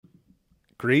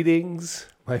Greetings,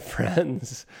 my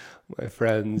friends, my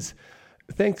friends.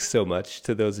 Thanks so much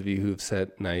to those of you who've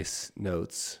sent nice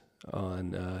notes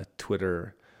on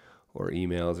Twitter or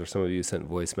emails, or some of you sent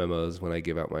voice memos when I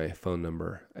give out my phone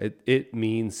number. It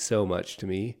means so much to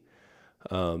me.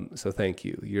 So thank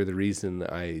you. You're the reason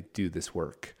I do this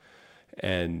work.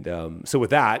 And so with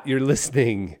that, you're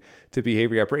listening to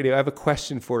Behavior Gap Radio. I have a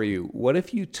question for you. What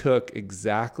if you took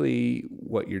exactly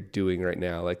what you're doing right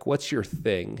now? Like, what's your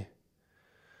thing?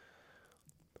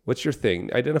 What's your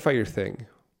thing? Identify your thing.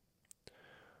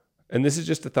 And this is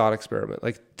just a thought experiment.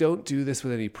 Like, don't do this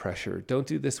with any pressure. Don't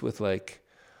do this with like,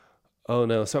 oh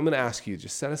no. So I'm going to ask you,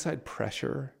 just set aside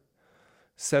pressure.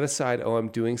 Set aside, oh, I'm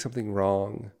doing something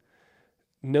wrong.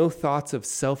 No thoughts of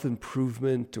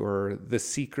self-improvement or the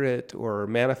secret or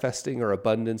manifesting or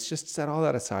abundance. Just set all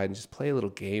that aside and just play a little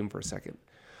game for a second.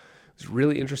 It was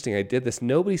really interesting. I did this.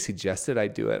 Nobody suggested I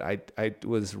do it. I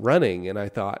was running and I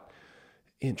thought,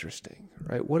 interesting,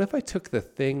 right? What if I took the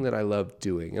thing that I love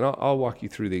doing? And I'll walk you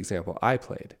through the example I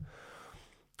played.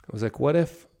 I was like, what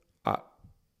if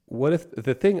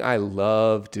the thing I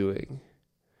love doing,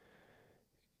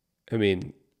 I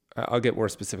mean, I'll get more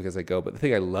specific as I go, but the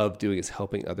thing I love doing is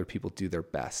helping other people do their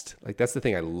best. Like, that's the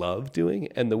thing I love doing.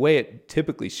 And the way it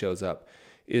typically shows up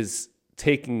is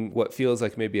taking what feels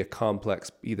like maybe a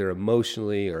complex, either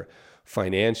emotionally or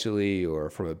financially or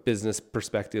from a business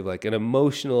perspective, like an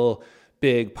emotional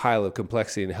big pile of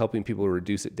complexity, and helping people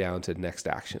reduce it down to next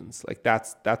actions. Like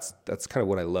that's kind of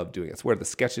what I love doing. That's where the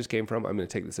sketches came from. I'm going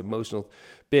to take this emotional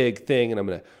big thing and I'm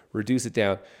going to reduce it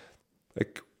down.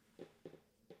 Like,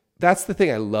 that's the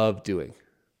thing I love doing,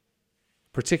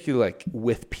 particularly like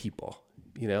with people,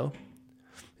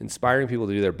 inspiring people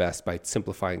to do their best by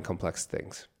simplifying complex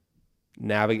things,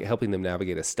 helping them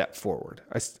navigate a step forward.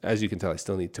 As you can tell, I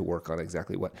still need to work on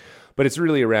exactly what, but it's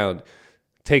really around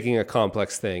taking a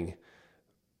complex thing,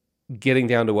 getting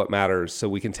down to what matters so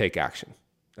we can take action.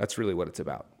 That's really what it's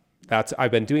about.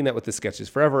 I've been doing that with the sketches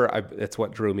forever. It's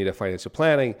what drew me to financial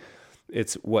planning.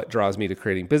 It's what draws me to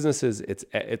creating businesses.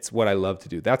 It's what I love to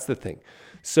do. That's the thing.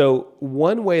 So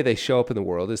one way they show up in the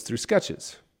world is through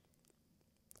sketches.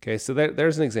 Okay, so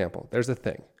there's an example. There's a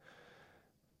thing.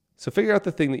 So figure out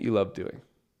the thing that you love doing.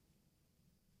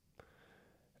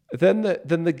 Then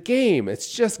the game,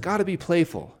 it's just got to be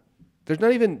playful.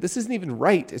 This isn't even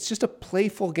right. It's just a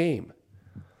playful game.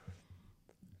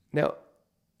 Now,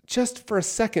 just for a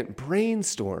second,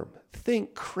 brainstorm.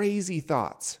 Think crazy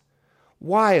thoughts.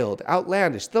 Wild,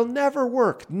 outlandish. They'll never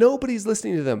work. Nobody's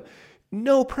listening to them.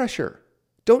 No pressure.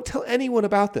 Don't tell anyone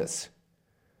about this.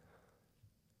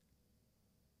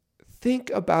 Think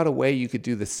about a way you could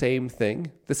do the same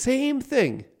thing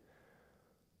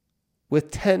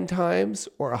with 10 times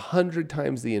or 100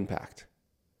 times the impact.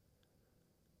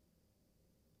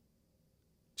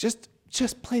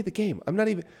 Just play the game. I'm not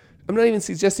even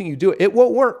suggesting you do it. It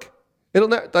won't work. We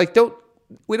don't want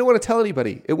to tell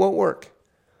anybody. It won't work.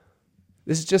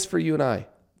 This is just for you and I.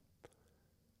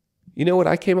 You know what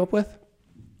I came up with?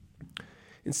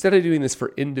 Instead of doing this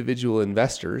for individual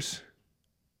investors,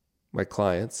 my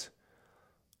clients,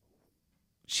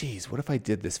 what if I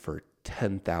did this for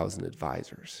 10,000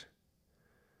 advisors?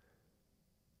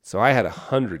 So I had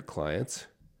 100 clients.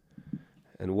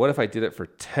 And what if I did it for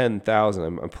 10,000?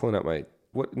 I'm pulling out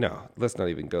let's not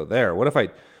even go there. I'm pulling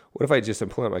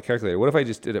out my calculator. What if I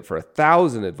just did it for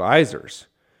 1,000 advisors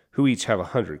who each have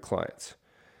 100 clients?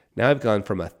 Now I've gone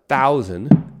from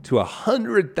 1,000 to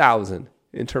 100,000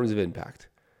 in terms of impact.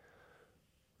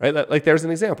 Right? Like, there's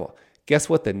an example. Guess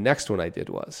what the next one I did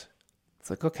was? It's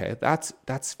like, okay, that's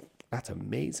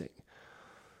amazing.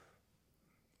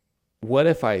 What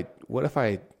if I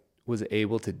was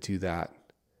able to do that?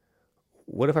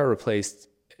 What if I replaced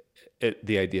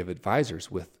the idea of advisors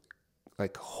with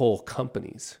like whole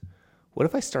companies? What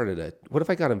if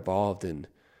I got involved in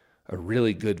a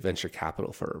really good venture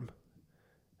capital firm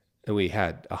and we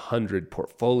had 100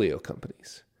 portfolio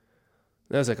companies?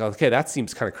 And I was like, okay, that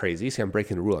seems kind of crazy. See, I'm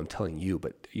breaking the rule. I'm telling you,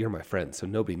 but you're my friend, so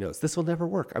nobody knows. This will never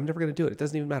work. I'm never going to do it. It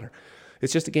doesn't even matter.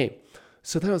 It's just a game.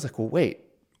 So then I was like, well, wait,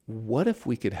 what if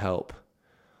we could help?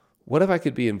 What if I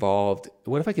could be involved?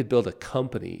 What if I could build a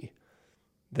company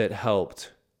that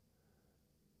helped?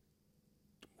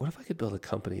 What if I could build a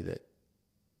company that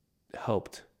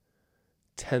helped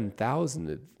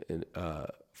 10,000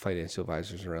 financial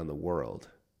advisors around the world?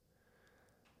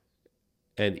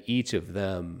 And each of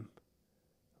them,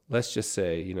 let's just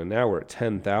say, now we're at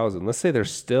 10,000. Let's say they're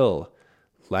still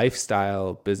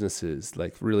lifestyle businesses,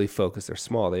 like really focused. They're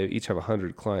small. They each have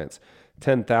 100 clients.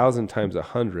 10,000 times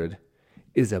 100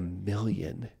 is 1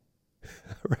 million,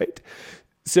 right?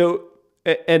 So,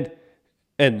 and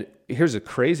here's a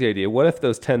crazy idea. What if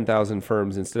those 10,000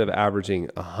 firms, instead of averaging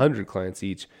 100 clients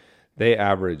each, they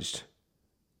averaged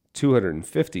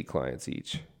 250 clients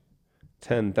each?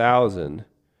 10,000.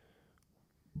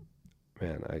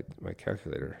 Man, my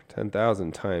calculator.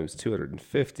 10,000 times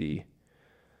 250.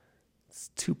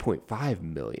 It's 2.5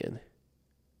 million.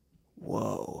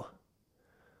 Whoa.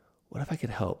 What if I could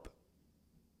help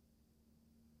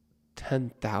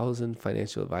 10,000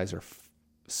 financial advisor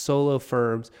solo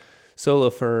firms,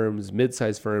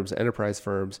 mid-sized firms, enterprise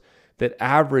firms that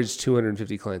average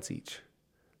 250 clients each?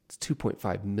 It's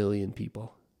 2.5 million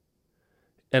people.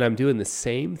 And I'm doing the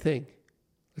same thing.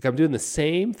 Like I'm doing the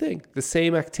same thing, the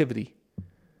same activity,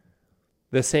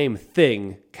 the same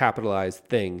thing, capitalized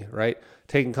thing, right?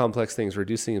 Taking complex things,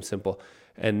 reducing them simple.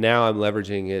 And now I'm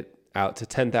leveraging it out to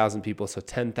 10,000 people. So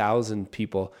 10,000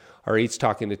 people are each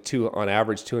talking to on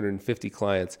average 250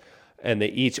 clients. And they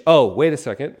each, wait a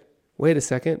second.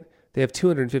 They have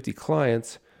 250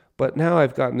 clients, but now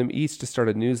I've gotten them each to start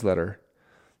a newsletter.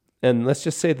 And let's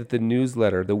just say that the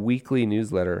newsletter, the weekly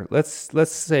newsletter, let's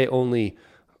say only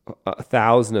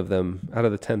 1,000 of them out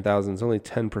of the 10,000 is only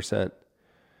 10%.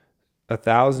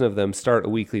 1,000 of them start a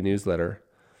weekly newsletter,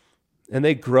 and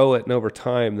they grow it, and over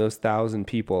time, those 1,000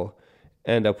 people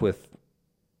end up with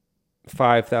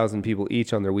 5,000 people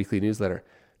each on their weekly newsletter.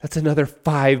 That's another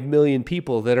 5 million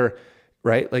people that are,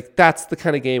 right? Like that's the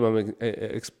kind of game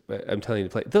I'm telling you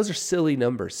to play. Those are silly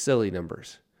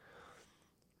numbers,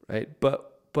 right?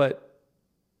 But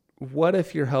what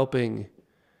if you're helping?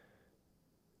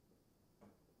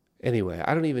 Anyway,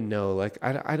 I don't even know. Like,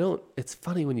 I don't, it's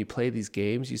funny when you play these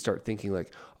games, you start thinking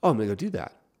like, oh, I'm going to go do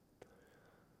that.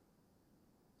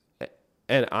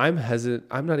 And I'm hesitant.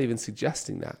 I'm not even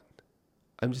suggesting that.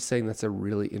 I'm just saying that's a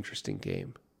really interesting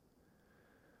game.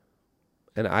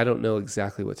 And I don't know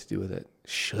exactly what to do with it.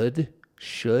 Should?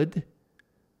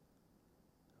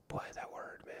 Boy, that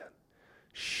word, man.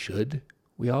 Should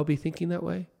we all be thinking that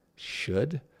way?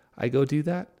 Should I go do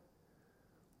that?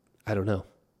 I don't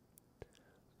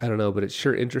know, but it's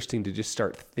sure interesting to just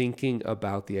start thinking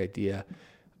about the idea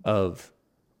of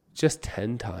just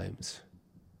 10 times.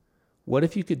 What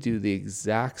if you could do the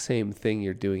exact same thing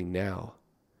you're doing now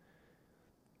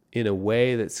in a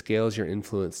way that scales your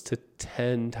influence to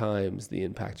 10 times the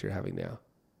impact you're having now?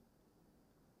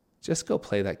 Just go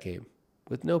play that game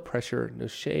with no pressure, no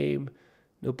shame,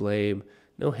 no blame,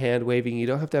 no hand waving. You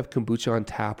don't have to have kombucha on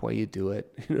tap while you do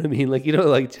it. You know what I mean? Like,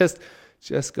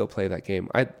 just go play that game.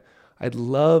 I'd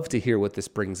love to hear what this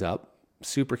brings up.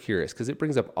 Super curious, because it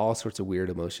brings up all sorts of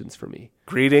weird emotions for me.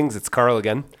 Greetings, it's Carl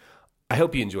again. I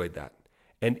hope you enjoyed that.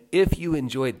 And if you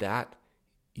enjoyed that,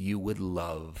 you would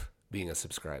love being a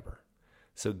subscriber.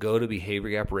 So go to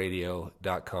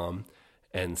behaviorgapradio.com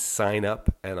and sign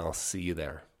up, and I'll see you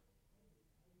there.